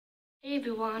Hey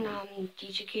everyone,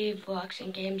 DJK Vlogs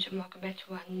and Games, and welcome back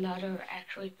to another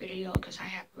video because I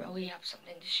really have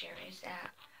something to share. Is that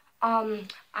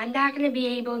I'm not gonna be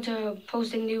able to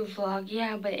post a new vlog,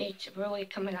 yeah, but it's really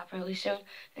coming up really soon,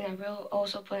 and I will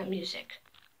also put up music.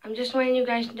 I'm just letting you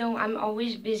guys know I'm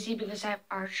always busy because I have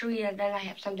archery and then I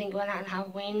have something going on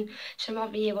Halloween, so I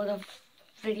won't be able to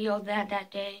video that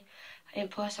day.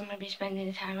 And plus, I'm gonna be spending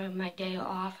the time of my day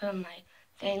off and my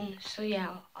thing. So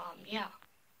yeah, yeah.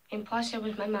 And plus, it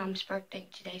was my mom's birthday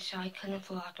today, so I couldn't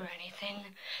vlog or anything.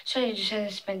 So I just had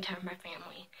to spend time with my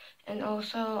family. And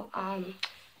also, I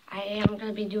am going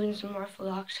to be doing some more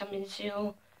vlogs coming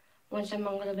soon once I'm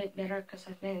a little bit better because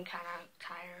I've been kind of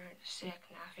tired, sick,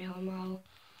 not feeling well.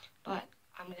 But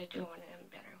I'm going to do it when I'm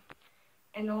better.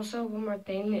 And also, one more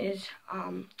thing is,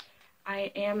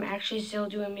 I am actually still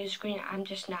doing music screen. I'm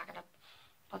just not going to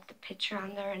put the picture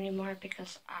on there anymore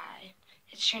because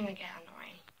it's trying to get annoying.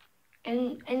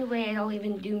 And anyway, I don't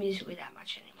even do music that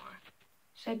much anymore.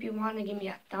 So if you want to give me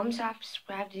a thumbs up,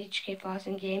 subscribe to DJK Vlogs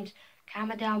and Games,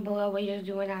 comment down below what you're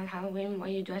doing on Halloween, what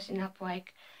you're dressing up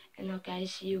like. And I'll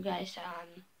see you guys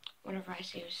whenever I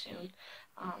see you soon.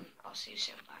 I'll see you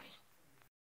soon. Bye.